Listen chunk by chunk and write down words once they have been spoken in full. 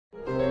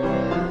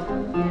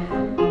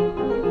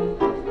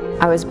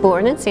was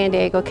born in San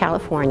Diego,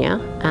 California,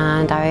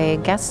 and I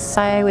guess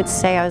I would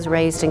say I was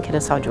raised in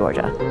Kennesaw,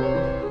 Georgia.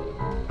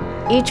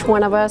 Each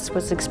one of us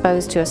was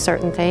exposed to a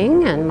certain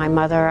thing, and my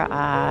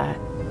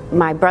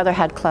brother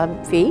had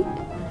club feet,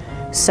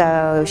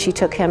 so she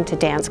took him to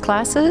dance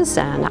classes,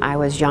 and I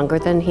was younger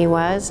than he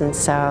was, and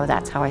so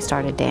that's how I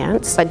started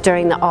dance. But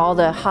during all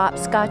the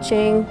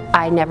hopscotching,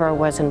 I never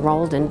was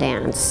enrolled in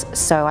dance,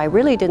 so I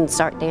really didn't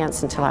start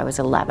dance until I was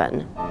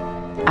 11.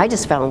 I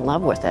just fell in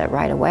love with it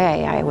right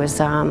away. I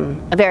was a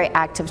very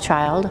active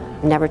child,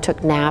 never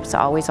took naps,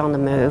 always on the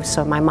move,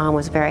 so my mom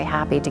was very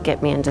happy to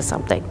get me into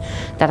something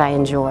that I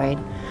enjoyed.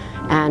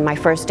 And my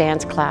first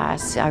dance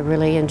class, I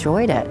really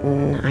enjoyed it,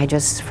 and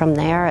from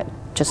there, it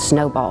just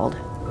snowballed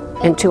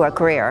into a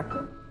career.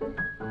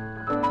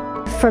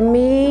 For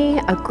me,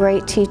 a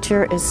great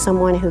teacher is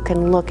someone who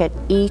can look at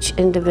each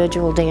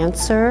individual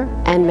dancer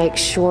and make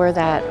sure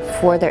that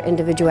for their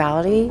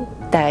individuality,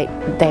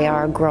 that they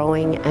are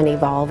growing and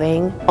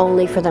evolving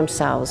only for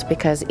themselves,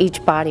 because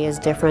each body is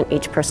different,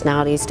 each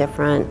personality is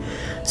different.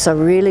 So a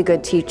really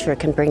good teacher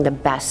can bring the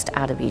best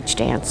out of each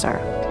dancer.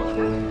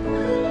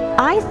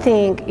 I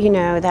think,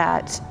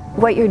 that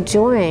what you're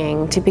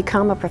doing to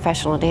become a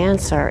professional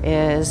dancer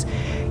is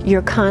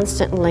you're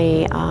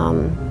constantly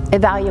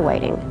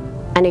evaluating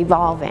and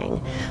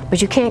evolving,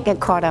 but you can't get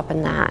caught up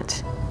in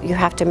that. You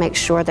have to make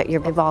sure that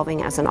you're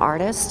evolving as an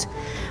artist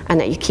and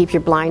that you keep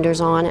your blinders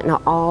on and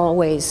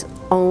always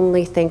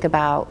only think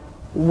about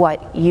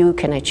what you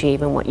can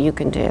achieve and what you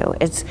can do.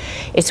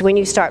 It's when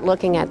you start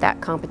looking at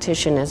that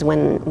competition is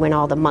when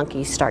all the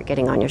monkeys start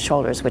getting on your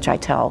shoulders, which I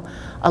tell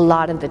a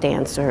lot of the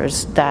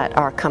dancers that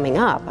are coming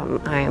up.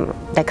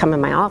 They come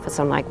in my office,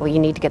 I'm like, well, you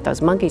need to get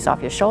those monkeys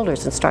off your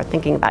shoulders and start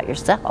thinking about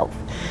yourself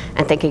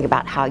and thinking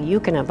about how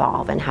you can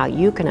evolve and how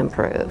you can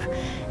improve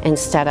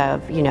instead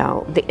of,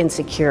 the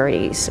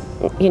insecurities,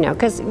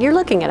 because you're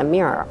looking at a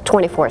mirror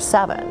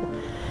 24/7.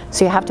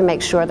 So you have to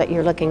make sure that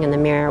you're looking in the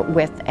mirror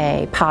with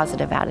a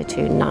positive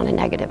attitude, not a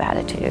negative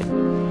attitude.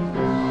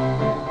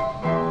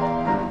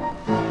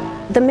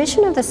 The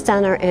mission of the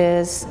center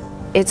is,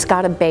 it's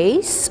got a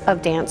base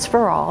of Dance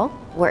for All,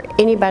 where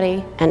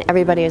anybody and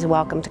everybody is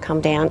welcome to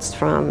come dance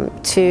from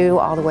 2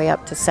 all the way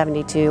up to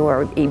 72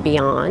 or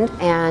beyond,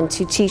 and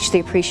to teach the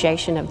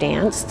appreciation of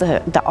dance,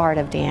 the art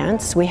of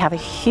dance. We have a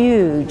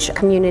huge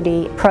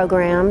community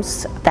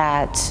programs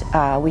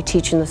that we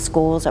teach in the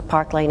schools at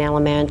Park Lane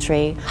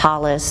Elementary,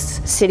 Hollis,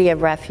 City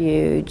of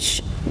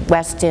Refuge,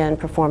 West End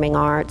Performing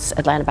Arts,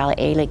 Atlanta Ballet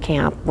A-League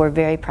Camp. We're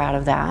very proud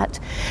of that.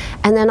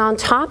 And then on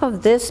top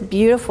of this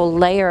beautiful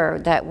layer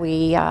that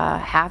we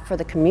have for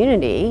the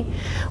community,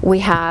 we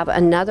have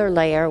another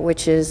layer,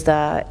 which is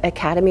the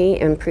Academy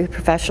and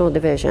Pre-Professional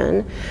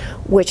Division,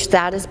 which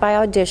that is by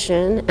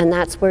audition, and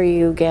that's where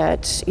you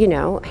get,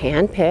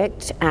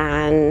 handpicked,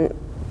 and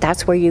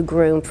that's where you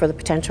groom for the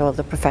potential of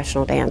the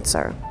professional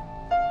dancer.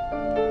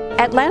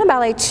 Atlanta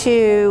Ballet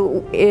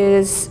 2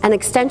 is an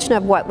extension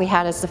of what we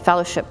had as the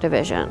fellowship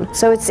division.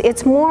 So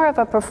it's more of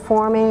a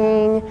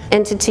performing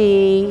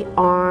entity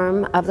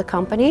arm of the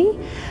company,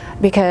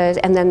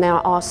 and then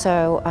they'll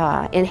also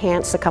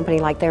enhance the company,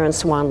 like they're in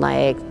Swan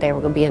Lake, they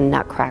will be in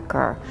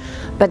Nutcracker.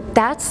 But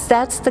that's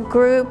the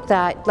group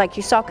that, like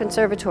you saw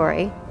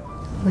Conservatory,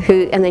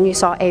 and then you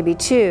saw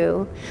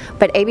AB2,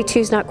 but AB2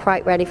 is not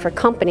quite ready for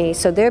company,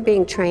 so they're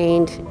being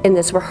trained in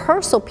this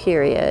rehearsal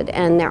period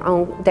and their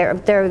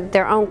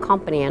own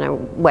company in a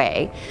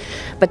way,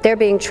 but they're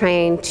being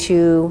trained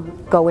to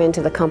go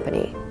into the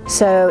company.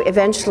 So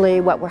eventually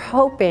what we're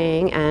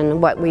hoping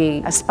and what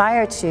we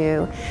aspire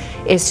to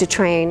is to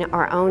train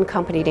our own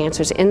company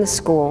dancers in the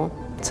school.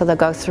 So they'll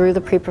go through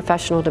the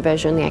pre-professional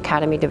division, the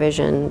academy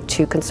division,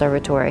 to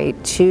conservatory,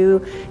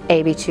 to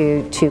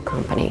AB2, to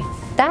company.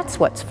 That's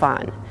what's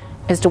fun,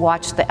 is to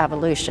watch the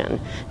evolution.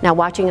 Now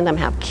watching them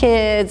have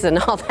kids and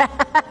all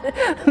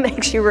that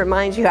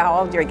reminds you how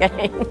old you're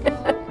getting.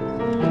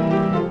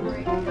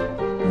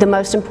 The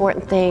most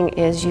important thing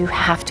is you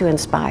have to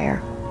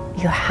inspire.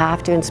 You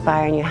have to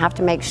inspire, and you have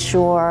to make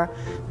sure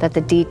that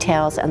the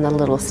details and the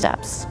little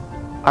steps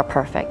are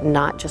perfect,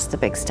 not just the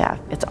big step.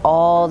 It's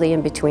all the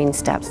in-between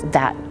steps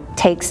that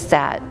takes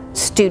that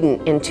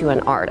student into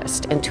an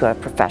artist, into a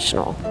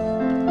professional.